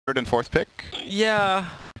third and fourth pick. Yeah,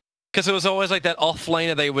 because it was always like that off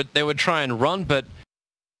laner they would try and run, but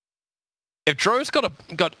if Dro's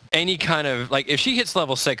got any kind of, like, if she hits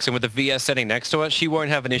level 6 and with the VS setting next to her, she won't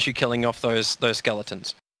have an issue killing off those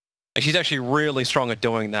skeletons. Like, she's actually really strong at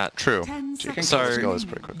doing that. True. So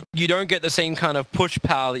you don't get the same kind of push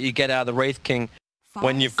power that you get out of the Wraith King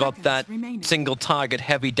when you've got that single target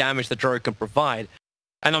heavy damage that Dro can provide.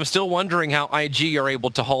 And I'm still wondering how IG are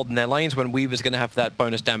able to hold in their lanes when Weaver's going to have that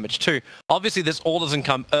bonus damage too. Obviously, this all doesn't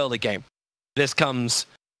come early game. This comes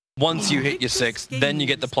once you hit your 6, then you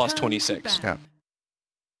get the plus 26. Yeah.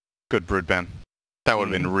 Good brood ban. That would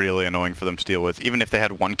have been really annoying for them to deal with. Even if they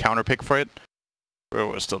had one counter pick for it, it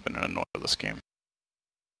would have still been an annoying for this game.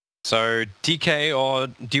 So, DK, or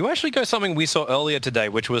do you actually go something we saw earlier today,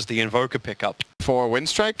 which was the Invoker pickup? For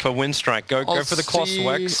Winstrike? For Winstrike. Go for the Colossal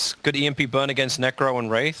Wex. Good EMP burn against Necro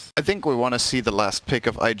and Wraith. I think we want to see the last pick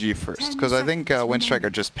of IG first, because I think Winstrike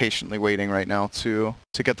are just patiently waiting right now to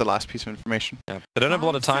get the last piece of information. Yeah. They don't have a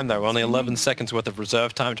lot of time, though. Only 11 seconds worth of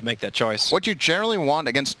reserve time to make that choice. What you generally want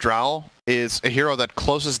against Drow is a hero that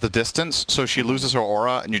closes the distance, so she loses her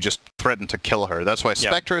aura, and you just threaten to kill her. That's why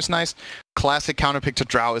Spectre is nice. Classic counterpick to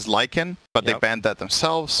Drow is Lycan, but they banned that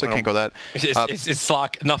themselves, so can't go that. Is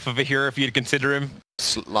Slark enough of a hero if you'd consider him?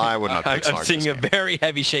 I would not pick Slark. I'm seeing a very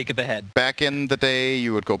heavy shake of the head. Back in the day,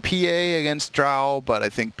 you would go PA against Drow, but I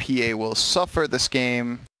think PA will suffer this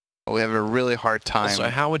game. We have a really hard time. So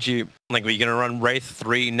how would you, like, were you going to run Wraith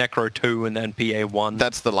 3, Necro 2, and then PA 1?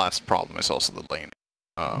 That's the last problem, is also the lane.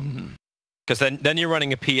 Because then you're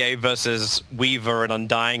running a PA versus Weaver and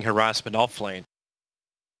Undying Harassment off lane.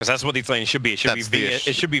 Because that's what these lanes should be.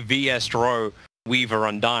 It should be VS Dro, Weaver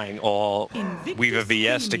Undying, or Invictus Weaver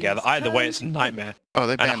VS together. Either way, it's a nightmare. Oh,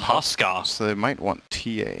 they banned Huskar. So they might want TA.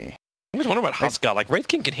 I was wondering about Huskar. Like, Wraith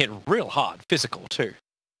King can hit real hard, physical too.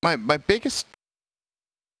 My biggest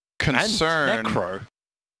concern... And Necro.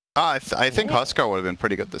 I think Huskar would have been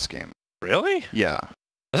pretty good this game. Really? Yeah.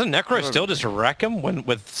 Doesn't Necro still just wreck him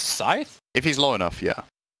with Scythe? If he's low enough, yeah.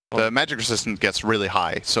 The magic resistance gets really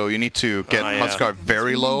high, so you need to get Huskar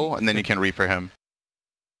very low, and then you can Reaper him.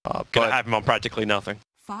 Gonna have him on practically nothing.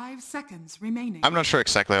 5 seconds remaining. I'm not sure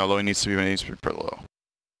exactly how low he needs to be, but he needs to be pretty low.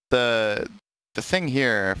 The thing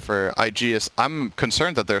here for IG is I'm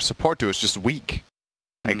concerned that their support duo is just weak.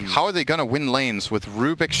 Like, how are they gonna win lanes with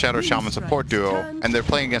Rubik Shadow Shaman support duo, and they're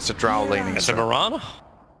playing against a Drow laning? It's a Mirana?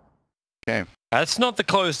 Okay. That's not the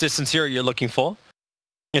close distance hero you're looking for.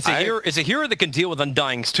 It's a hero that can deal with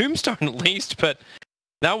Undying's Tombstone at least, but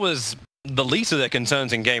that was the least of their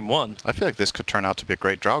concerns in game 1. I feel like this could turn out to be a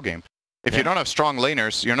great Drow game. If you don't have strong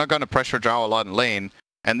laners, you're not going to pressure Drow a lot in lane,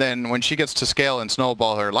 and then when she gets to scale and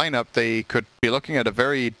snowball her lineup, they could be looking at a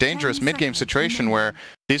very dangerous mid-game situation where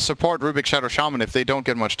these support Rubik Shadow Shaman, if they don't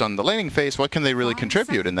get much done in the laning phase, what can they really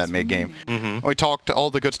contribute in that mid-game? We talked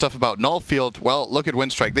all the good stuff about Nullfield. Well, look at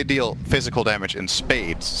Winstrike. They deal physical damage in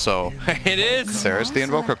spades, so... It is! There's the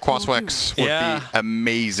Invoker. Quaswex would be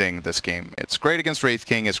amazing this game. It's great against Wraith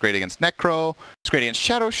King, it's great against Necro, it's great against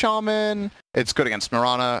Shadow Shaman, it's good against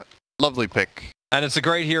Mirana. Lovely pick. And it's a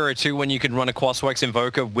great hero too when you can run a Quaswex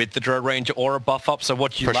Invoker with the Dro Ranger aura buff up, so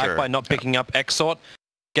what you lack by not picking up Exort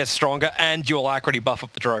gets stronger, and dual alacrity buff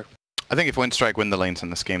up the Dro. I think if Winstrike win the lanes in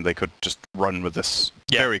this game, they could just run with this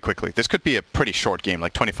very quickly. This could be a pretty short game,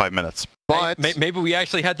 like 25 minutes. But maybe we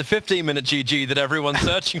actually had the 15-minute GG that everyone's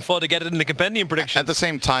searching for to get it in the compendium prediction. At the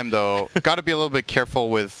same time, though, got to be a little bit careful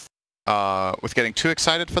with getting too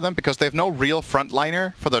excited for them, because they have no real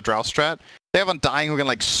frontliner for the Drow strat. They have Undying who can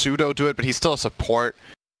like pseudo do it, but he's still a support.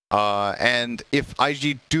 And if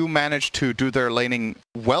IG do manage to do their laning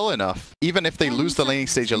well enough, even if they lose the laning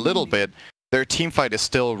stage a little bit, their team fight is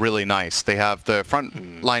still really nice. They have the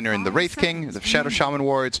front liner in the Wraith King, the Shadow Shaman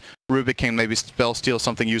wards, Rubik can maybe spell steal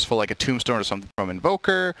something useful like a Tombstone or something from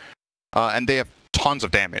Invoker, and they have tons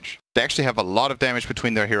of damage. They actually have a lot of damage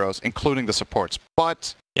between their heroes, including the supports,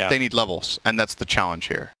 but they need levels, and that's the challenge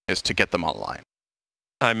here, is to get them online.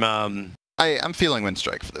 I'm feeling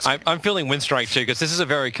Winstrike for this game. I'm feeling Winstrike too, because this is a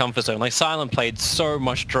very comfort zone. Like, Silent played so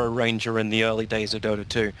much Dro Ranger in the early days of Dota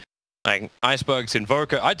 2. Like, Iceberg's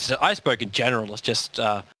Invoker, Iceberg in general is just,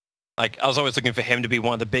 like, I was always looking for him to be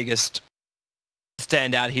one of the biggest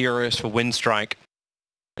standout heroes for Winstrike.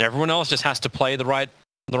 And everyone else just has to play the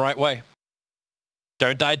right way.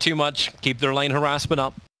 Don't die too much, keep their lane harassment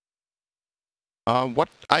up. What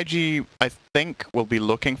IG, I think, will be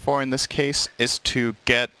looking for in this case is to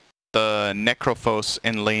get the Necrophos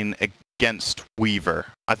in lane against Weaver.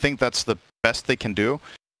 I think that's the best they can do,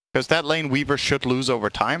 because that lane Weaver should lose over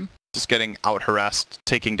time, just getting out-harassed,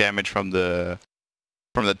 taking damage from the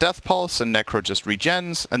from the Death Pulse, and Necro just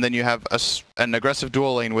regens, and then you have an aggressive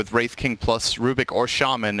dual lane with Wraith King plus Rubik or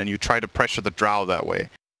Shaman, and you try to pressure the Drow that way.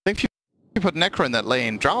 I think if you put Necro in that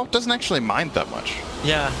lane, Drow doesn't actually mind that much.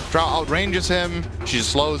 Yeah. Drow outranges him, she just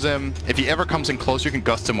slows him. If he ever comes in close, you can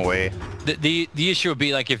gust him away. The issue would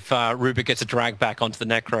be like if Rubik gets a drag back onto the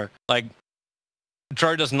Necro. Like,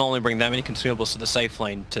 Drow doesn't normally bring that many consumables to the safe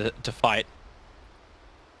lane to fight.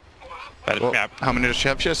 But, Well, yeah. how many does she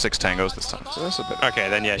have? She has 6 tangos this time, so that's a bit... Okay,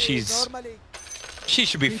 then yeah, she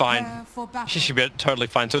should be fine. Prepare for battle. She should be totally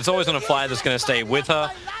fine. So it's always on a flyer that's going to stay with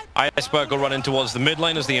her. Iceberg will run in towards the mid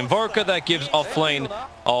lane as the Invoker. That gives off lane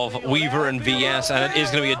of Weaver and VS, and it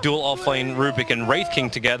is going to be a dual off lane Rubik and Wraith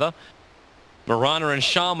King together. Mirana and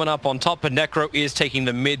Shaman up on top, but Necro is taking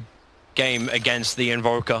the mid game against the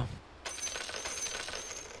Invoker.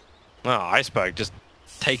 Oh, Iceberg, just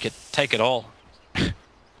take it all.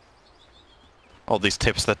 All these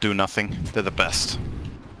tips that do nothing, they're the best.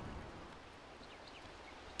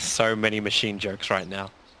 So many machine jokes right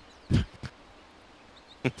now.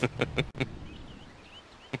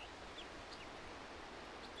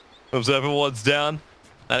 Observer ward's down.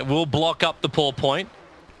 That will block up the pull point.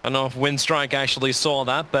 I don't know if Winstrike actually saw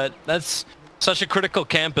that, but that's such a critical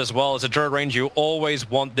camp as well. As a Druid Ranger, you always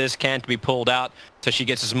want this camp to be pulled out so she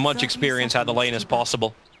gets as much experience out of the lane as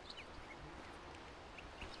possible.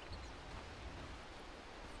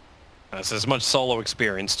 That's as much solo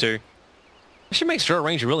experience too. Actually makes Druid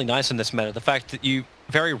Ranger really nice in this meta. The fact that you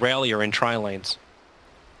very rarely are in tri-lanes.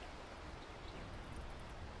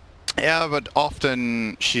 Yeah, but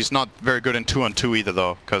often she's not very good in 2-on-2 either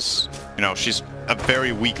though, because, you know, she's a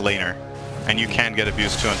very weak laner, and you can get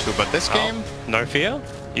abused 2-on-2, but this game... No fear.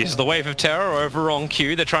 Uses the Wave of Terror over on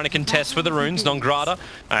Q. They're trying to contest for the runes, non-grata.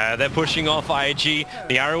 They're pushing off IG.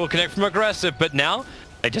 The arrow will connect from aggressive, but now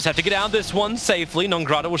they just have to get out of this one safely.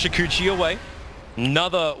 Non-grata will Shikuchi away.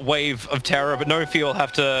 Another Wave of Terror, but No Fear will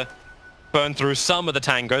have to burn through some of the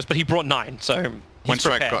tangos, but he brought 9, so he's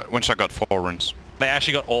prepared. Winstrike got 4 runes. They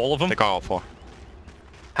actually got all of them? They got all 4.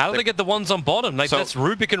 How did they get the ones on bottom? Like, that's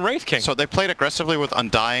Rubik and Wraith King. So they played aggressively with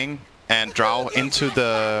Undying and Drow into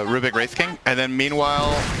the Rubik Wraith King, and then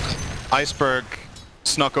meanwhile, Iceberg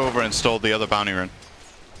snuck over and stole the other bounty rune.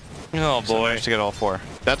 Oh So boy. managed to get all 4.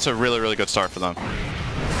 That's a really, really good start for them.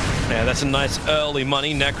 Yeah, that's a nice early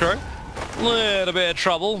money. Necro. Little bit of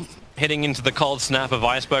trouble hitting into the cold snap of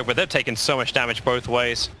Iceberg, but they've taken so much damage both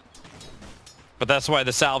ways. But that's why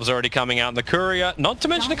the salve's already coming out in the courier, not to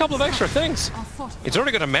mention a couple of extra things. It's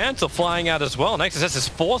already got a mantle flying out as well. Nexus S is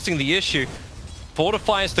forcing the issue.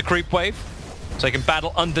 Fortifies the creep wave, so he can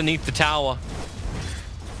battle underneath the tower.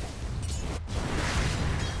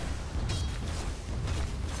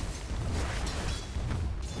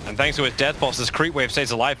 And thanks to his death pulse, this creep wave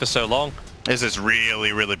stays alive for so long. This is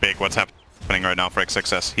really, really big what's happening right now for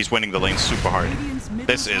XXS. He's winning the lane super hard.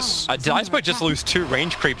 This is... Did Iceberg just lose 2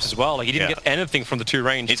 range creeps as well? Like, he didn't get anything from the 2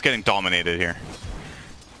 range. He's getting dominated here.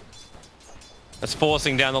 That's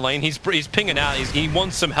forcing down the lane. He's pinging out. He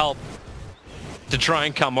wants some help to try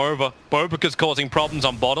and come over. Bobika's causing problems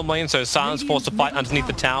on bottom lane, so Silence forced to fight underneath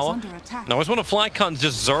the tower. And I always want to fly Cunt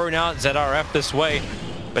just zone out ZRF this way,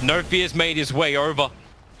 but No Fear's made his way over.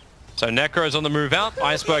 So Necro's on the move out.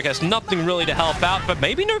 Iceberg has nothing really to help out, but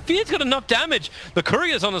maybe No Fear's got enough damage. The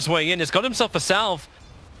courier's on his way in. He's got himself a salve.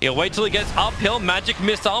 He'll wait till he gets uphill. Magic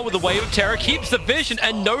Missile with a Wave of Terror keeps the vision,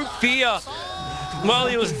 and No Fear, well,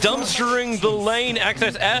 he was dumpstering the lane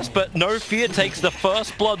XSS, but No Fear takes the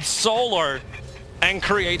first blood solo and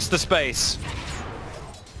creates the space.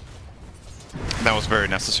 That was very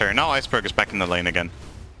necessary. Now Iceberg is back in the lane again.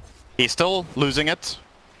 He's still losing it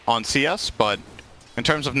on CS, but in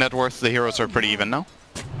terms of net worth, the heroes are pretty even now.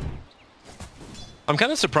 I'm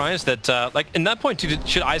kind of surprised that, like, in that point,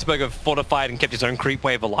 should Iceberg have fortified and kept his own creep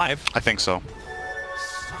wave alive? I think so.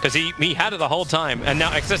 Because he had it the whole time, and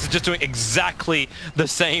now XS is just doing exactly the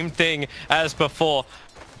same thing as before.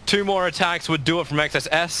 2 more attacks would do it from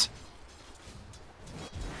XSS.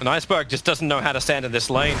 And Iceberg just doesn't know how to stand in this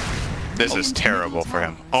lane. This is terrible for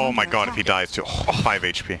him. Oh my god, if he dies to 5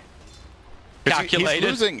 HP.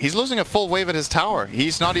 Calculated. He's losing a full wave at his tower.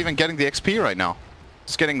 He's not even getting the XP right now.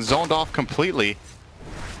 He's getting zoned off completely.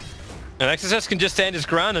 And XSS can just stand his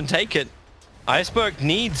ground and take it. Iceberg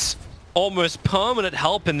needs almost permanent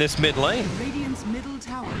help in this mid lane.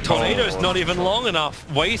 Tornado's not even long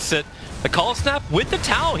enough. Wastes it. The call snap with the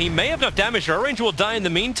tower. He may have enough damage. Our range will die in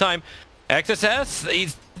the meantime.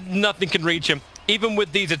 XSS, nothing can reach him. Even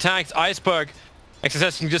with these attacks, Iceberg,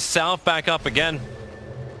 XSS can just salve back up again.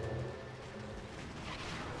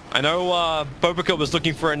 I know Bobika was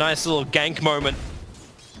looking for a nice little gank moment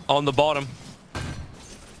on the bottom.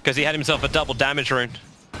 because he had himself a double damage rune.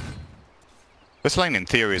 This lane in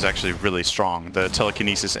theory is actually really strong. The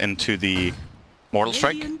telekinesis into the Mortal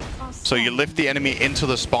Strike. So you lift the enemy into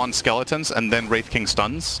the spawn skeletons and then Wraith King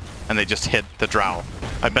stuns and they just hit the drow.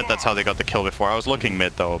 I bet that's how they got the kill before. I was looking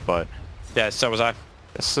mid though, but yeah, so was I.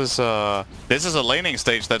 This is a laning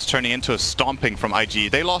stage that's turning into a stomping from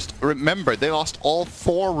IG. They lost, remember, they lost all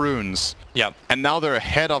 4 runes. Yep. And now they're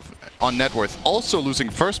ahead of on net worth, also losing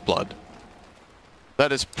First Blood.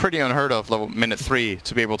 That is pretty unheard of, level minute 3,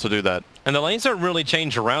 to be able to do that. And the lanes don't really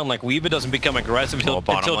change around. Like, Weaver doesn't become aggressive until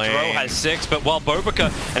Dro has 6, but while Bobica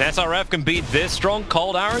and SRF can beat this strong,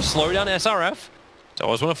 cold arrows slow down SRF. So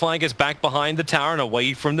always when a flank gets back behind the tower and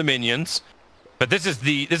away from the minions. But this is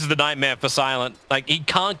the nightmare for Silent. Like, he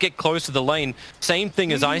can't get close to the lane. Same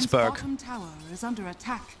thing as Iceberg. Tower is under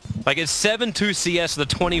attack. Like, it's 7-2 CS to the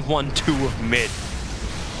 21-2 of mid.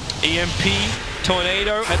 EMP,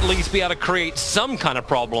 Tornado, at least be able to create some kind of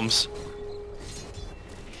problems.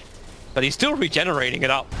 But he's still regenerating it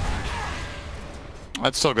up.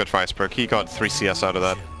 That's still good for Iceberg. He got 3 CS out of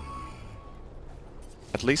that.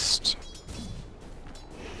 At least.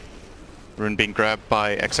 Rune being grabbed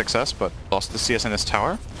by XXS, but lost the CS in his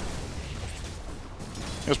tower.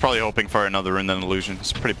 He was probably hoping for another rune than Illusion.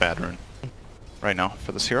 It's a pretty bad rune right now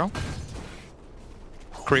for this hero.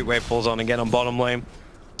 Creep wave pulls on again on bottom lane.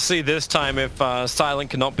 See this time if Silent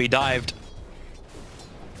cannot be dived.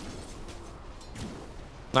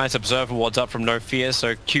 Nice observer wards up from No Fear,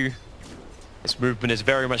 so Q. His movement is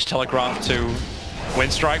very much telegraphed to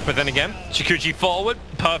Winstrike, but then again, Chikuchi forward,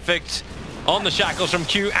 perfect. On the shackles from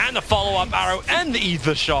Q and the follow-up arrow and the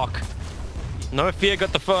Ether Shock. No Fear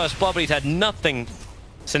got the first blood, but he's had nothing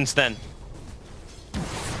since then.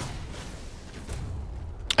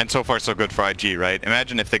 And so far so good for IG, right?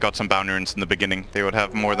 Imagine if they got some bounty runes in the beginning. They would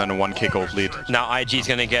have more than a 1k gold lead. Now IG's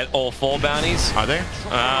going to get all 4 bounties. Are they?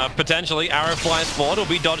 Potentially. Arrow flies forward. Will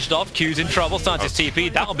be dodged off. Q's in trouble. Starts his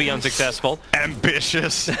TP. That'll be unsuccessful.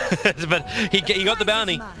 Ambitious. But he got the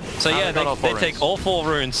bounty. So yeah, they take all 4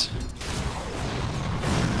 runes.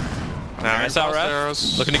 Now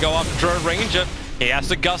SRF looking to go after Drone Ranger. He has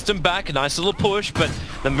to gust him back, a nice little push, but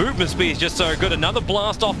the movement speed is just so good. Another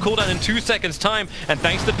blast off cooldown in 2 seconds time, and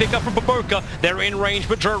thanks to the pickup from Baboka, they're in range,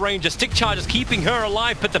 but Drone Ranger stick charges keeping her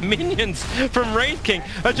alive, but the minions from Wraith King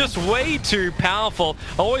are just way too powerful.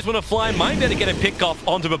 Always want to fly, might be able to get a pick off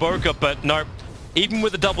onto Baboka, but no, even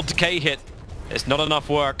with a double decay hit, it's not enough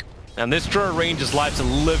work. And this Drone Ranger's life's a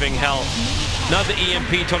living hell. Another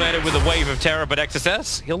EMP Tornado with a wave of terror, but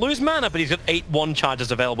XSS, he'll lose mana, but he's got 8 1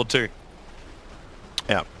 charges available too.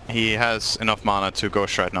 Yeah, he has enough mana to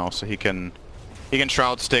Ghost right now, so he can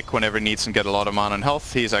Shroud Stick whenever he needs and get a lot of mana and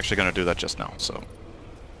health. He's actually going to do that just now, so.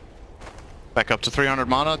 Back up to 300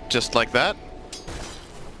 mana, just like that.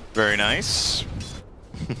 Very nice.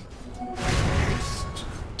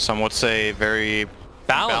 Some would say very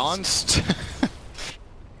balanced.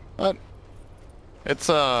 But it's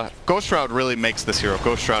Ghost Shroud really makes this hero.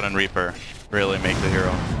 Ghost Shroud and Reaper really make the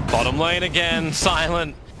hero. Bottom lane again,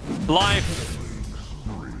 Silent. Life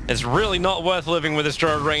is really not worth living with this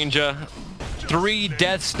Drone Ranger. 3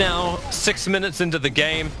 deaths now, 6 minutes into the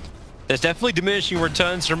game. There's definitely diminishing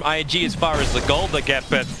returns from IG as far as the gold they get,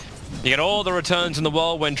 but you get all the returns in the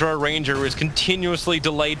world when Drone Ranger is continuously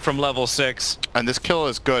delayed from level 6. And this kill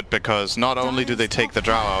is good because not only do they take the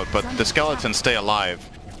drow out, but the skeletons stay alive.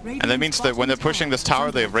 And that means that when they're pushing this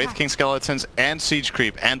tower, they have Wraith King skeletons and Siege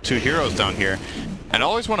Creep and 2 heroes down here. And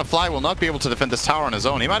Always Wanna Fly will not be able to defend this tower on his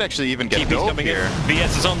own. He might actually even get dove here.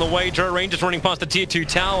 VS is on the way. Drone Ranger's running past the tier 2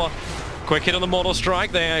 tower. Quick hit on the Mortal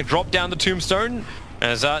Strike. They drop down the Tombstone.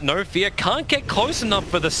 As No Fear can't get close enough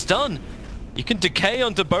for the stun. You can decay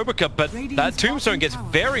onto Bobica, but that Tombstone gets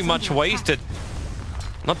very much wasted.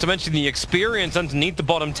 Not to mention the experience underneath the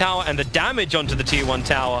bottom tower and the damage onto the tier 1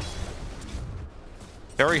 tower.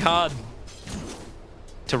 Very hard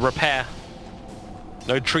to repair.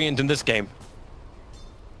 No Treant in this game.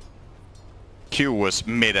 Q was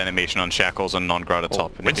mid-animation on Shackles and non-Grad at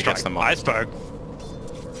top. And he gets them off. Iceberg.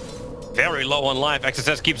 Very low on life.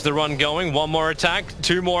 XSS keeps the run going. 1 more attack.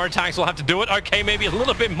 2 more attacks will have to do it. Okay, maybe a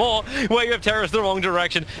little bit more. Wave of Terror is the wrong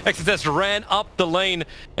direction. XSS ran up the lane,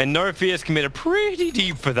 and No Fear's committed pretty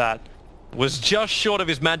deep for that. Was just short of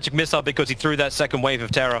his magic missile because he threw that second wave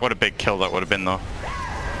of terror. What a big kill that would have been, though.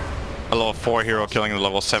 A level 4 hero killing the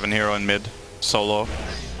level 7 hero in mid. Solo.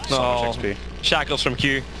 So much XP. Shackles from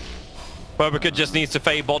Q. Bobica just needs to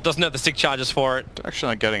fade bolt. Doesn't have the stick charges for it. They're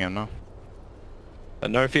actually not getting him, no.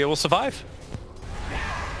 But No Fear will survive.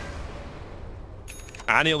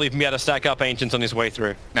 And he'll even be able to stack up Ancients on his way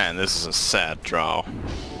through. Man, this is a sad draw.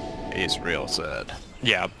 He's real sad.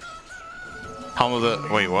 Yeah. Helm of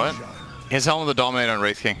the... Wait, what? His Helm of the Dominator on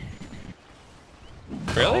Wraith King.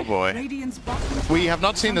 Really? Oh boy. Radiant's bottom We have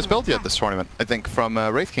not seen this build yet this tournament, I think, from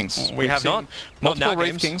Wraith Kings. We have not. Not Multiple now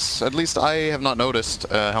Wraith games. Kings. At least I have not noticed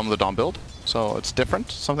Helm of the Dawn build. So it's different.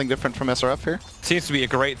 Something different from SRF here. Seems to be a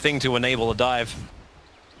great thing to enable a dive.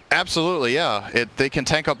 Absolutely, yeah. They can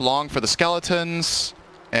tank up long for the skeletons,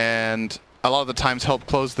 and a lot of the times help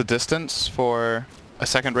close the distance for a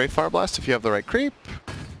second Wraith Fire Blast if you have the right creep.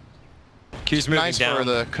 Q's moving Nice down. for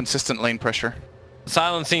the consistent lane pressure.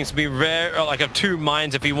 Silence seems to be rare, or like of two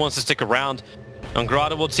minds if he wants to stick around.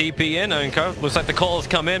 Ungrata will TP in, Unko. Looks like the calls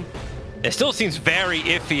come in. It still seems very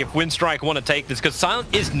iffy if Winstrike want to take this, because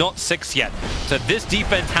Silent is not 6 yet. So this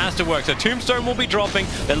defense has to work. So Tombstone will be dropping.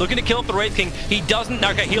 They're looking to kill off the Wraith King. He doesn't.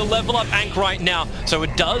 Okay, he'll level up Ankh right now. So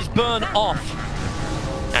it does burn off.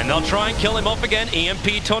 And they'll try and kill him off again.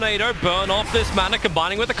 EMP Tornado, burn off this mana,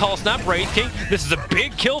 combining with the Cold Snap. Wraith King, this is a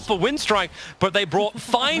big kill for Winstrike, but they brought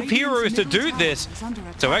 5 heroes to do this.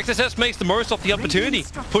 So XSS makes the most of the opportunity.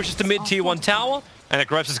 Pushes to mid tier 1 tower, and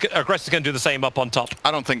Aggressive is going to do the same up on top.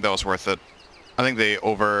 I don't think that was worth it. I think they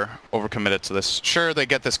overcommitted to this. Sure, they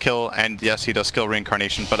get this kill, and yes, he does skill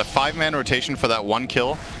reincarnation, but a 5-man rotation for that 1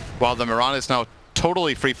 kill, while the Mirana is now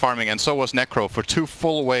totally free farming, and so was Necro for 2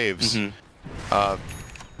 full waves.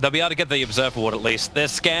 They'll be able to get the Observer Ward at least. Their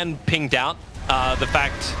scan pinged out the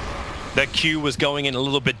fact that Q was going in a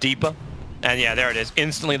little bit deeper. And yeah, there it is.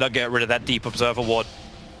 Instantly they'll get rid of that deep Observer Ward.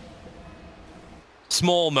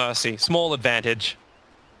 Small mercy, small advantage.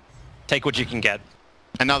 Take what you can get.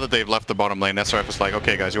 And now that they've left the bottom lane, SRF is like,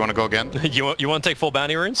 okay guys, you want to go again? You want to take 4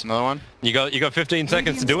 bounty runes? Another one? You got 15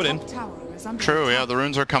 seconds to do it in. True, yeah, the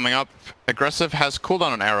runes are coming up. Aggressive has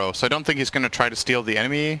cooldown on arrow, so I don't think he's going to try to steal the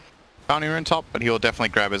enemy bounty rune top, but he will definitely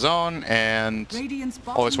grab his own, and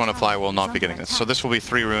Always Want to Fly will not be getting this. So this will be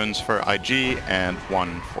 3 runes for IG and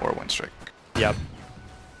 1 for Winstrike. Yep.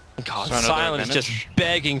 God, So another Silence advantage. just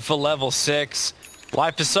begging for level 6.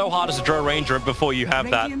 Life is so hard as a draw ranger before you have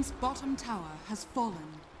that. Radiant's bottom tower has fallen.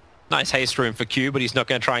 Nice haste room for Q, but he's not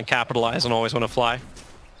going to try and capitalize on Always Want to Fly.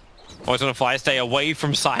 Always Want to Fly, stay away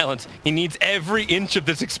from Silence. He needs every inch of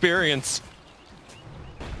this experience.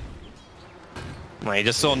 Well, he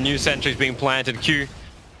just saw new sentries being planted. Q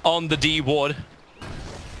on the D ward.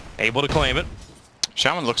 Able to claim it.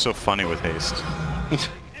 Shaman looks so funny with haste.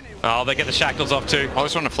 Oh, they get the shackles off too.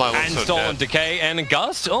 Always Want to Fly looks And so Stolen dead. Decay and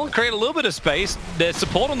Gust. Oh, create a little bit of space. There's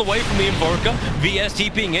support on the way from the Invoker. VS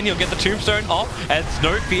TPing in. He'll get the Tombstone off. As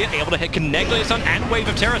No Fear able to hit Connect on Sun and Wave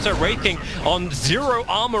of Terror. So Wraith King on 0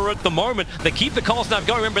 armor at the moment. They keep the Cold Snap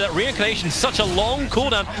going. Remember that reincarnation is such a long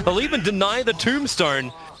cooldown. They'll even deny the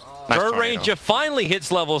Tombstone. Nice Pro tornado. Ranger finally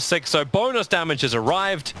hits level 6, so bonus damage has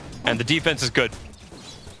arrived, and the defense is good.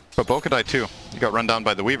 But Boka died too. He got run down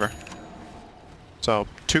by the Weaver. So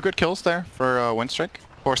 2 good kills there for Winstrike.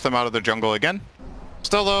 Forced them out of their jungle again.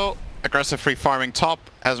 Still though, aggressive free farming top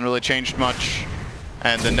hasn't really changed much.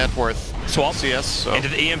 And the net worth Swap CS. So into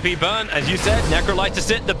the EMP burn. As you said, Necro likes to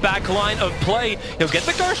sit the back line of play. He'll get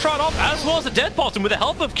the Ghost Ride off, as well as the Dead Bottom with the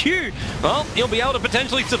help of Q. Well, he'll be able to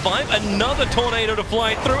potentially survive another tornado to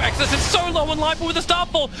fly through. Access is so low on life, but with a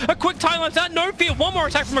Starfall, a quick time lapse out. No Fear, 1 more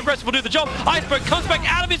attack from Aggressive will do the job. Iceberg comes back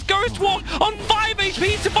out of his Ghost Walk on 5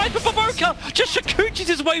 HP. Survives, but Baboka just Shakuchis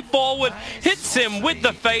his way forward. Hits him with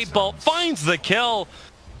the Fade Bolt, finds the kill.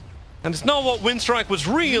 And it's not what Winstrike was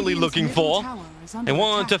really looking for. They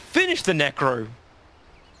wanted to finish the Necro,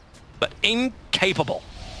 but incapable.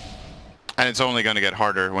 And it's only going to get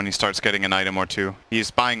harder when he starts getting an item or 2.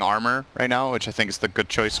 He's buying armor right now, which I think is the good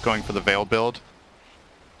choice going for the Veil build. You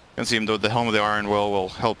can see him, though, the Helm of the Iron will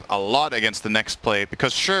help a lot against the next play,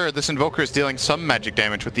 because sure, this Invoker is dealing some magic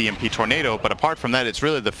damage with the EMP Tornado, but apart from that, it's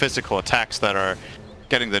really the physical attacks that are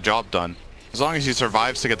getting the job done. As long as he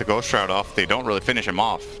survives to get the Ghost Shroud off, they don't really finish him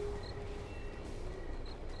off.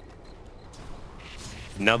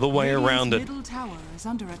 Another way around it.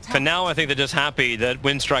 For now, I think they're just happy that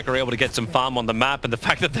Winstrike are able to get some farm on the map, and the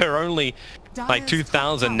fact that they're only like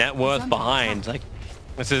 2,000 net worth behind. Like,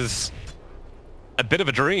 this is a bit of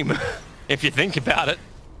a dream, if you think about it.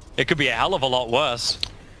 It could be a hell of a lot worse.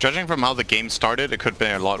 Judging from how the game started, it could be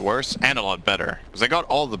a lot worse and a lot better. Because they got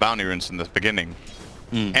all the bounty runes in the beginning.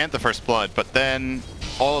 And the First Blood, but then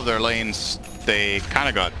all of their lanes, they kind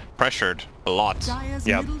of got pressured a lot.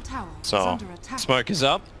 Yep. So, Smoke is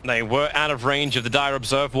up. They were out of range of the Dire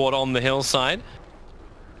Observe Ward on the hillside.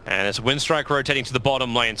 And it's Winstrike rotating to the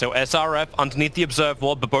bottom lane. So SRF underneath the Observe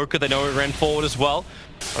Ward. Baboka, they know he ran forward as well.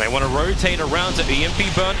 And they want to rotate around to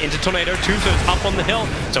EMP burn into Tornado. Tombstone's up on the hill.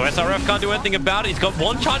 So SRF can't do anything about it. He's got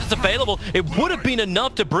 1 charge that's available. It would have been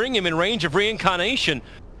enough to bring him in range of reincarnation.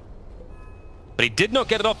 But he did not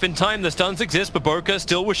get it off in time. The stuns exist, but Boca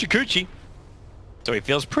still with Shikuchi. So he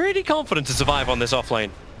feels pretty confident to survive on this offlane.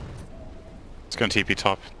 It's going to TP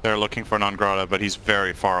top. They're looking for Nangrata, but he's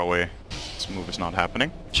very far away. This move is not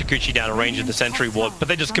happening. Shikuchi down a range of the sentry ward, but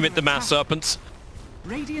they just commit the mass serpents.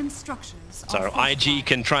 Radiant structures. So IG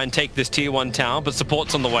can try and take this tier 1 tower, but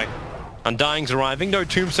support's on the way. Undying's arriving, no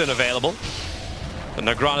tombstone available. But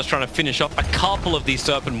Nangrata's trying to finish off a couple of these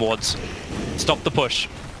serpent wards. Stop the push.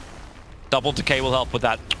 Double decay will help with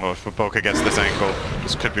that. Oh, if Boca gets this angle,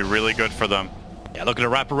 this could be really good for them. Yeah, looking to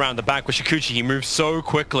wrap around the back with Shikuchi. He moves so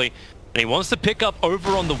quickly. And he wants to pick up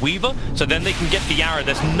over on the Weaver, so then they can get the arrow.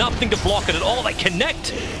 There's nothing to block it at all. They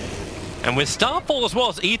connect. And with Starfall as well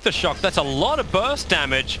as Ether Shock, that's a lot of burst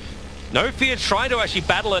damage. No Fear trying to actually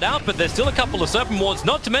battle it out, but there's still a couple of Serpent Wards,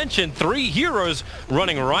 not to mention 3 heroes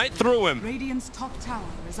running right through him. Radiant's top tower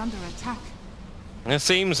is under attack. It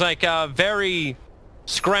seems like a very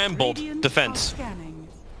scrambled defense.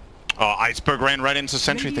 Oh, Iceberg ran right into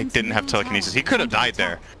Sentry. They didn't have telekinesis. He could have died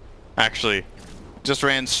there, actually. Just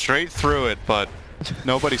ran straight through it, but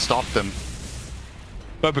nobody stopped him.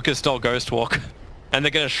 Bobica stole Ghost Walk. And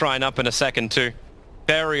they're going to shrine up in a second too.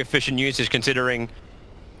 Very efficient usage considering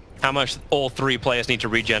how much all 3 players need to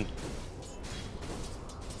regen.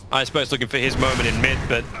 Iceberg's looking for his moment in mid,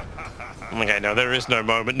 but... Okay, no, there is no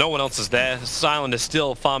moment. No one else is there. Silent is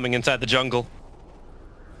still farming inside the jungle.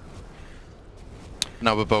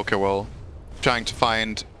 Now Boca will trying to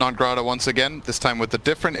find Nangrata once again, this time with a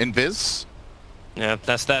different invis. Yeah,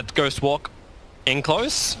 that's that Ghost Walk. In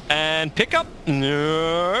close, and pick up.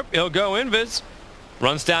 Nope, he'll go invis.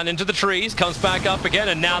 Runs down into the trees, comes back up again,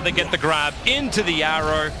 and now they get the grab into the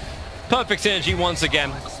arrow. Perfect synergy once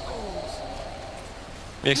again.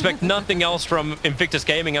 We expect nothing else from Invictus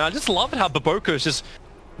Gaming, and I just love it how Boca is just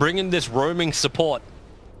bringing this roaming support.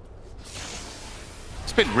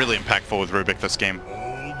 It's been really impactful with Rubik this game.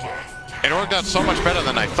 It worked out so much better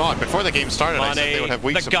than I thought. Before the game started, I said they would have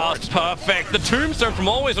weak support. The Gust, perfect. The Tombstone from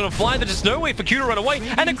always on a fly. There's just no way for Q to run away.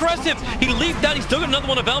 And aggressive. He leaped out. He's still got another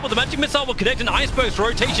one available. The Magic Missile will connect, and Iceberg's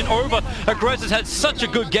rotation over. Aggressive's had such a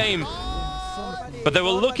good game. But they were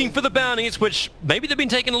looking for the bounties, which maybe they've been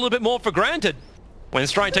taking a little bit more for granted.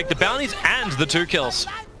 Winstrike take the bounties and the 2 kills.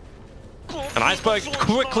 And Iceberg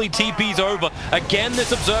quickly TPs over. Again,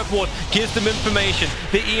 this Observe Ward gives them information.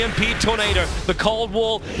 The EMP Tornado, the Cold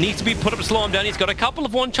Wall needs to be put up to slow him down. He's got a couple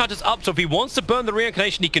of 1 charges up, so if he wants to burn the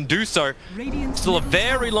Reincarnation, he can do so. Still a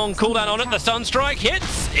very long cooldown on it. The Sunstrike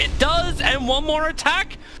hits. It does, and 1 more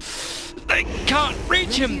attack. They can't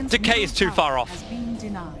reach him. Decay is too far off.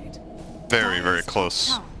 Very, very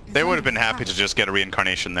close. They would have been happy to just get a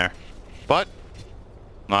Reincarnation there. But,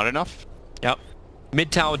 not enough. Yep. Mid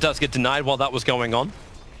tower does get denied while that was going on.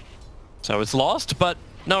 So it's lost, but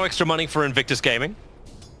no extra money for Invictus Gaming.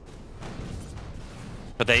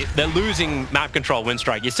 But they're losing map control,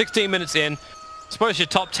 Winstrike. You're 16 minutes in. I suppose your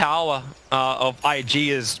top tower of IG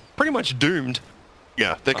is pretty much doomed.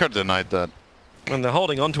 Yeah, they could have denied that. And they're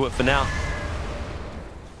holding on to it for now.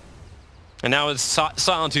 And now it's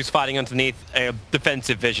Silent who's fighting underneath a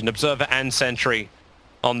defensive vision. Observer and Sentry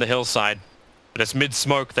on the hillside. But it's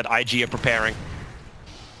mid-smoke that IG are preparing.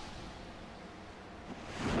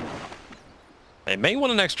 They may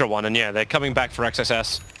want an extra one, and yeah, they're coming back for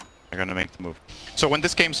XSS. They're going to make the move. So when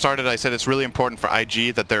this game started, I said it's really important for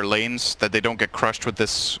IG that their lanes, that they don't get crushed with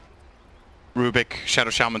this Rubik Shadow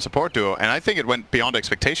Shaman support duo. And I think it went beyond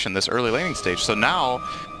expectation, this early laning stage. So now,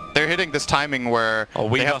 they're hitting this timing where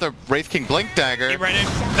they have the Wraith King Blink Dagger. He ran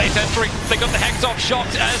in, they Sentry, they got the Hex off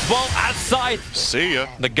shocked as well as Scythe. See ya.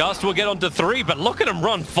 The Gust will get onto 3, but look at him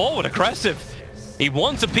run forward, aggressive. He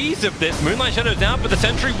wants a piece of this. Moonlight Shadow's down, but the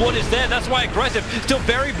Sentry Ward is there. That's why aggressive. Still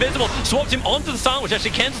very visible. Swaps him onto the Silent, which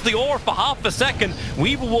actually cancels the aura for half a second.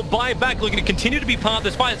 Weaver will buy back, looking to continue to be part of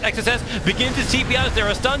this fight as XSS begins his TP out. Is there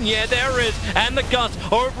a stun? Yeah, there is. And the Gust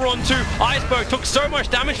over on 2. Iceberg took so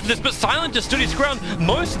much damage from this, but Silent just stood his ground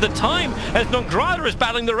most of the time as Nangrata is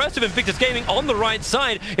battling the rest of Invictus Gaming on the right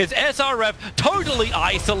side. It's SRF totally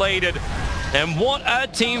isolated. And what a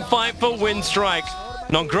team fight for Winstrike.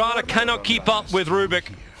 Nangrata cannot keep up with Rubik.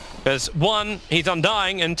 As 1, he's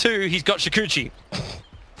Undying, and 2, he's got Shikuchi.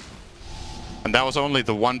 And that was only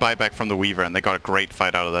the 1 buyback from the Weaver, and they got a great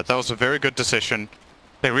fight out of that. That was a very good decision.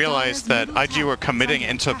 They realized that IG were committing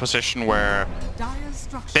into a position where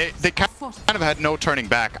they kind of had no turning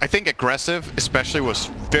back. I think aggressive, especially, was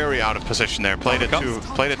very out of position there. Played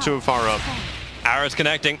it too far up. Arrow's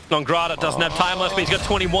connecting. Nangrata doesn't have time left, but he's got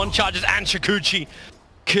 21 charges, and Shikuchi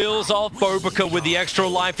kills off Bobica with the extra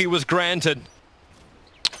life he was granted.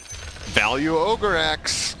 Value Ogre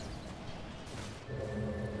Axe.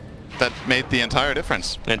 that made the entire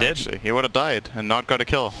difference. It did. Actually. He would have died and not got a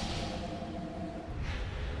kill.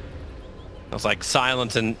 I was like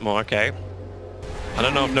silent and well, okay. I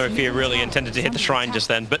don't know if No Fear really intended to hit the shrine just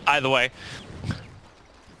then, but either way.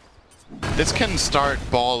 This can start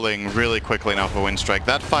balling really quickly now for Winstrike.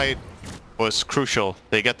 That fight was crucial.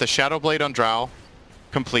 They get the Shadow Blade on Drow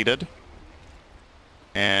completed.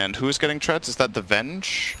 And who's getting treads? Is that the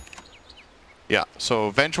Venge? Yeah,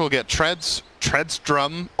 so Venge will get treads. Treads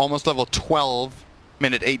Drum, almost level 12,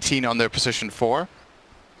 minute 18 on their position 4.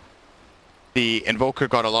 The Invoker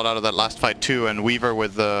got a lot out of that last fight too, and Weaver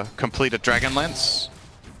with the completed Dragon Lance.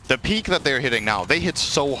 The peak that they're hitting now, they hit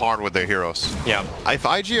so hard with their heroes. Yeah. If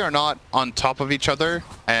IG are not on top of each other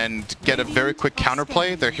and get a very quick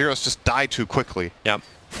counterplay, their heroes just die too quickly. Yep.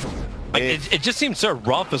 Like, it just seems so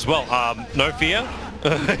rough as well. No Fear?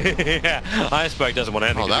 Yeah, Iceberg doesn't want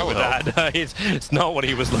anything to do with that. It's not what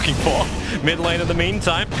he was looking for. Mid lane in the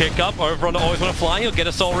meantime, pick up over on the Always Wanna Fly. He'll get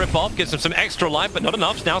a soul rip off, gives him some extra life, but not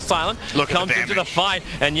enough. Now Silent comes into the fight,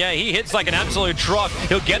 and yeah, he hits like an absolute truck.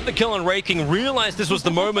 He'll get the kill on Wraith King, realize this was the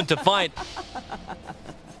moment to fight.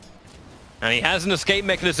 And he has an escape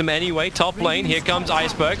mechanism anyway. Top lane, here comes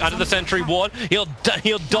Iceberg under the sentry ward. He'll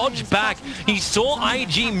dodge back. He saw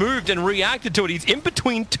IG moved and reacted to it. He's in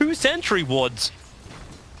between two sentry wards.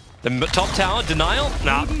 The top tower, denial?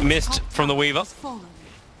 Nah, missed from the Weaver.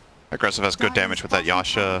 Aggressive has good damage with that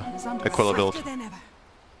Yasha Aquila build.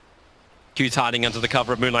 Q's hiding under the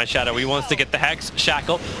cover of Moonlight Shadow. He wants to get the Hex,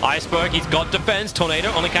 Shackle, Iceberg. He's got defense.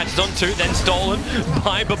 Tornado only catches on 2, then stolen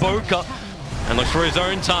by Baboka. And looks for his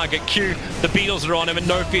own target. Q, the Beatles are on him, and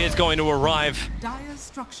No Fear is going to arrive.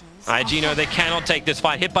 IG know they cannot take this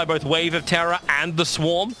fight. Hit by both Wave of Terror and the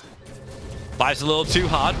Swarm. Flies a little too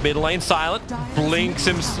hard. Mid lane Silent. Blinks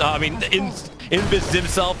invis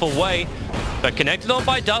himself away. But connected on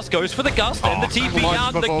by Dust. Goes for the Gust. And the TP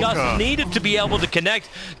out. The Gust needed to be able to connect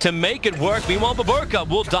to make it work. Meanwhile, Baboka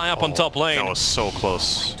will die up on top lane. That was so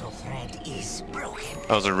close.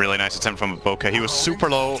 That was a really nice attempt from Baboka. He was super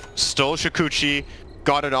low, stole Shikuchi,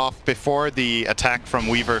 got it off before the attack from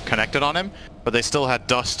Weaver connected on him, but they still had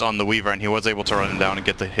Dust on the Weaver, and he was able to run him down and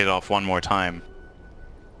get the hit off one more time.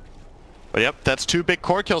 But yep, that's 2 big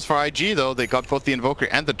core kills for IG though. They got both the Invoker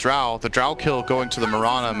and the Drow. The Drow kill going to the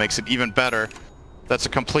Mirana makes it even better. That's a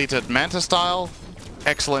completed Manta style.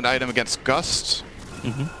 Excellent item against Gust.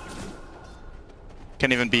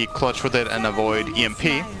 Can even be clutch with it and avoid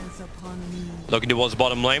EMP. Looking towards the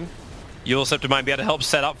bottom lane. Eulceptor might be able to help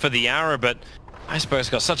set up for the arrow, but Iceberg's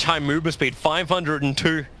got such high movement speed,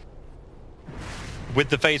 502 with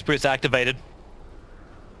the Phase Boost activated.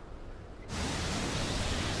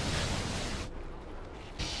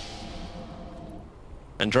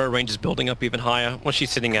 And Drow range is building up even higher. What's she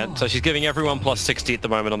sitting at? So she's giving everyone plus 60 at the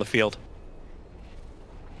moment on the field.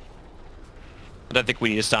 I don't think we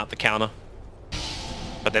need to start the counter.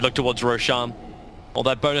 But they look towards Roshan. All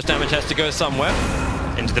that bonus damage has to go somewhere.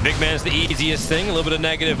 Into the big man's the easiest thing. A little bit of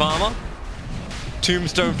negative armor.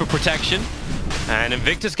 Tombstone for protection. And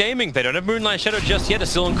Invictus Gaming, they don't have Moonlight Shadow just yet.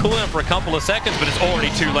 It's still on cooldown for a couple of seconds, but it's already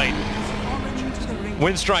too late.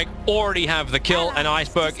 Winstrike already have the kill, and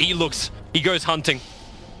Iceberg, he goes hunting.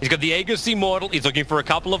 He's got the Aegis Immortal. He's looking for a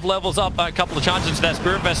couple of levels up, a couple of charges to that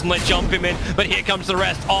Spirit Vest, and they jump him in. But here comes the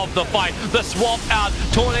rest of the fight. The swap out,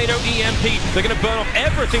 Tornado EMP. They're going to burn off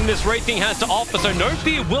everything this Wraith King has to offer, so No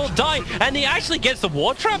Fear will die. And he actually gets the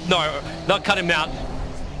Ward Trap? No, they'll cut him out.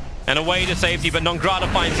 And away to safety, but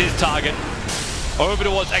Nongrata finds his target. Over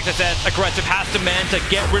towards XSS, aggressive, has to man to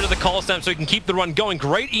get rid of the Cold Stamp so he can keep the run going.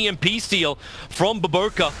 Great EMP steal from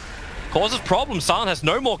Baboka. Causes problems. Silent has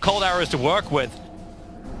no more cold arrows to work with.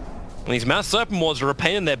 And these Mass Serpent Wards are a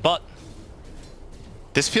pain in their butt.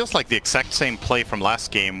 This feels like the exact same play from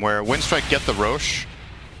last game, where Winstrike get the Roche,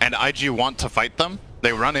 and IG want to fight them.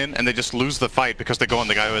 They run in, and they just lose the fight because they go on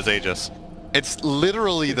the guy who has Aegis. It's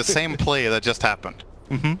literally the same play that just happened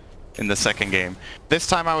in the second game. This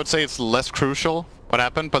time I would say it's less crucial what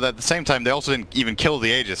happened, but at the same time they also didn't even kill the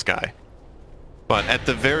Aegis guy. But at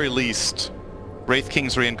the very least, Wraith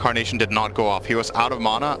King's reincarnation did not go off. He was out of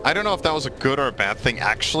mana. I don't know if that was a good or a bad thing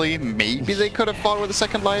actually. Maybe they could have fought with a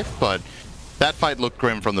second life, but that fight looked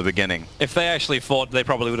grim from the beginning. If they actually fought, they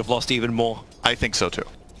probably would have lost even more. I think so too.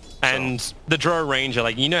 And the Drow Ranger,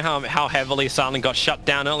 like, you know how heavily Silent got shut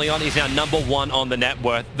down early on? He's now #1 on the net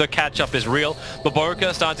worth. The catch-up is real.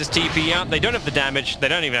 Baboka starts his TP out. They don't have the damage. They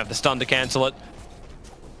don't even have the stun to cancel it.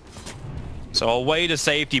 So away to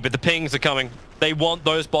safety, but the pings are coming. They want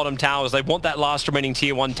those bottom towers. They want that last remaining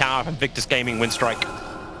tier 1 tower from Invictus Gaming Winstrike.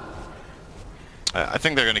 I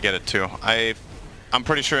think they're going to get it too. I'm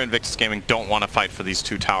pretty sure Invictus Gaming don't want to fight for these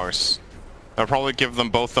 2 towers. I'll probably give them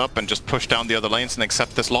both up and just push down the other lanes and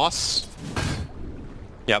accept this loss.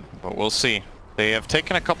 Yep. But we'll see. They have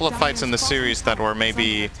taken a couple of fights in the series that were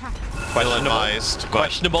maybe ill-advised.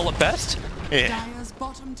 Questionable at best. Yeah. Dire's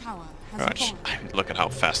bottom tower has Gosh, fallen. look at how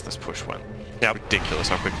fast this push went. Yeah, ridiculous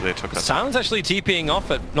how quickly they took that. Silence actually TPing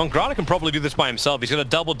off it. Nongrata can probably do this by himself. He's got a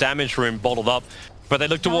double damage room bottled up. But they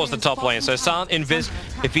look towards the top lane. So Silent Invis,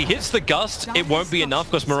 if he hits the Gust, it won't be enough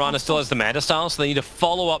because Mirana still has the Manta style. So they need a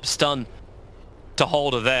follow-up stun to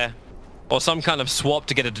hold her there. Or some kind of swap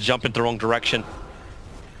to get it to jump in the wrong direction.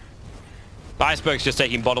 Iceberg's just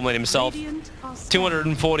taking bottom lane himself.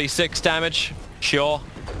 246 damage. Sure.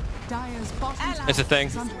 It's a thing.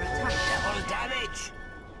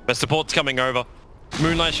 The support's coming over.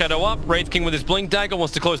 Moonlight Shadow up. Wraith King with his Blink Dagger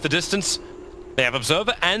wants to close the distance. They have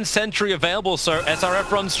Observer and Sentry available, so SRF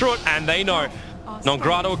runs through it, and they know.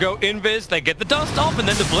 Nongrata will go invis, they get the dust off, and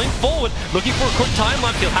then the blink forward. Looking for a quick time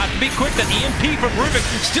lapse, he'll have to be quick. That EMP from Rubik,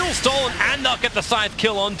 still stolen, and they'll get the scythe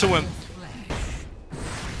kill onto him.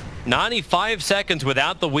 95 seconds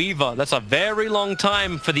without the Weaver. That's a very long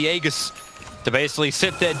time for the Aegis to basically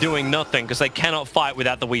sit there doing nothing, because they cannot fight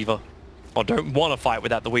without the Weaver. Or don't want to fight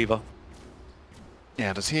without the Weaver.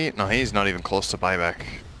 Yeah, does he? No, he's not even close to buyback.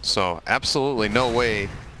 So absolutely no way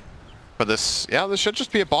for this. Yeah, this should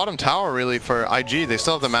just be a bottom tower really for IG. They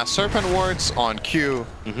still have the Mass Serpent wards on Q,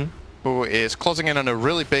 who is closing in on a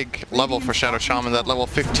really big level for Shadow Shaman. That level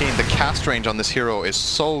 15, the cast range on this hero is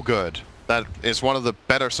so good. That is one of the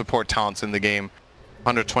better support talents in the game.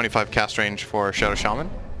 125 cast range for Shadow Shaman.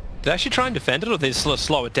 They actually try and defend it, or they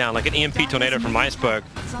slow it down? Like an EMP Tornado from Iceberg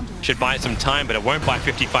should buy some time, but it won't buy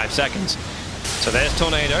 55 seconds. So there's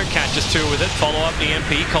Tornado, catches two with it, follow up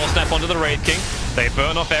EMP, Cold Snap onto the Wraith King. They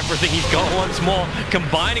burn off everything he's got once more,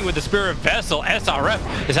 combining with the Spirit Vessel.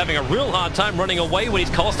 SRF is having a real hard time running away when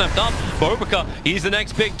he's Cold Snapped up. Bobika, he's the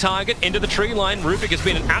next big target into the tree line. Rubik has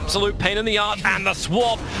been an absolute pain in the ass, and the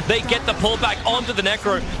swap, they get the pullback onto the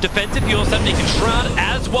Necro. Defensive Fuel 70 can shroud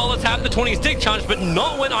as well as have the 26 charge, but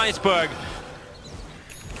not when Iceberg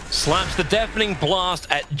slaps the deafening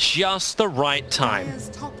blast at just the right time. Dire's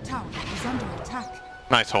top tower is under attack.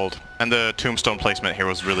 Nice hold. And the tombstone placement here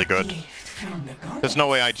was really good. There's no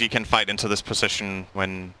way IG can fight into this position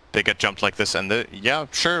when they get jumped like this. And yeah,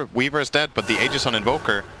 sure, Weaver is dead, but the Aegis on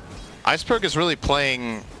Invoker. Iceberg is really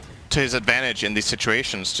playing to his advantage in these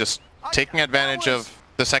situations, just taking advantage of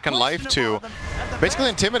the second life to basically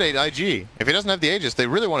intimidate IG. If he doesn't have the Aegis, they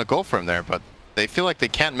really want to go for him there, but they feel like they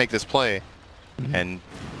can't make this play. And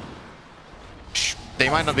they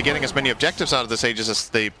might not be getting as many objectives out of this Aegis as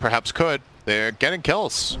they perhaps could. They're getting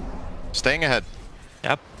kills, staying ahead.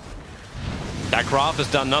 Yep. That Graph has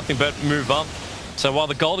done nothing but move up. So while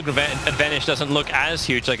the gold advantage doesn't look as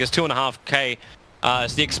huge, like it's 2.5k,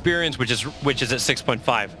 it's the experience which is at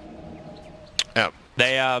 6.5. Yep.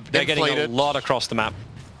 They're getting a lot across the map.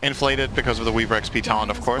 Inflated because of the Weaver XP talent,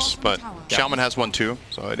 of course, but Shaman has one too,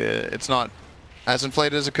 so it's not as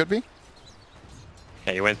inflated as it could be.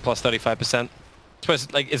 Yeah, you went plus 35%.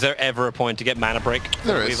 Suppose, like, is there ever a point to get mana break?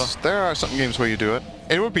 There is. There are some games where you do it.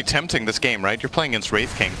 It would be tempting this game, right? You're playing against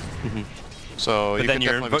Wraith King. So but then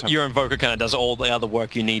your Invoker kind of does all the other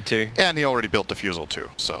work you need to. Yeah, and he already built Diffusal too,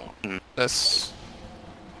 so that's...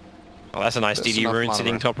 Oh, that's a nice DD rune